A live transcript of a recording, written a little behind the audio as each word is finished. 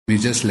We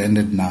just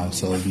landed now,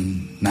 so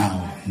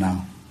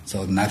now.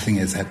 So nothing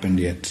has happened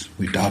yet.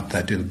 We doubt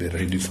that it'll be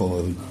ready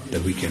for the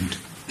weekend.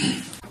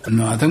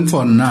 No, I think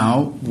for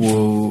now,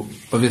 we'll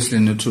obviously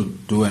need to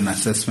do an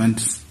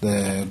assessment.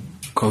 The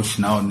coach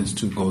now needs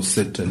to go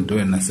sit and do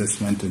an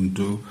assessment and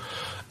do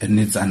a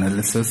needs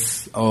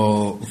analysis.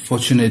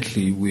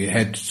 Fortunately, we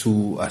had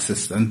 2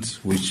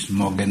 assistants, which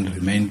Morgan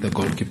remained. The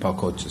goalkeeper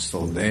coach is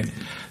still there.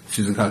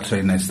 Physical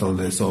trainer is still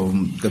there. So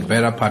the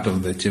better part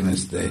of the team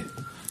is there.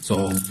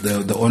 So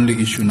the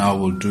only issue now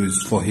we'll do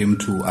is for him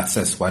to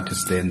assess what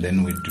is there, and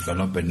then we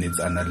develop a needs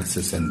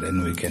analysis, and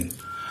then we can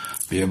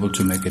be able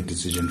to make a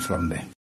decision from there.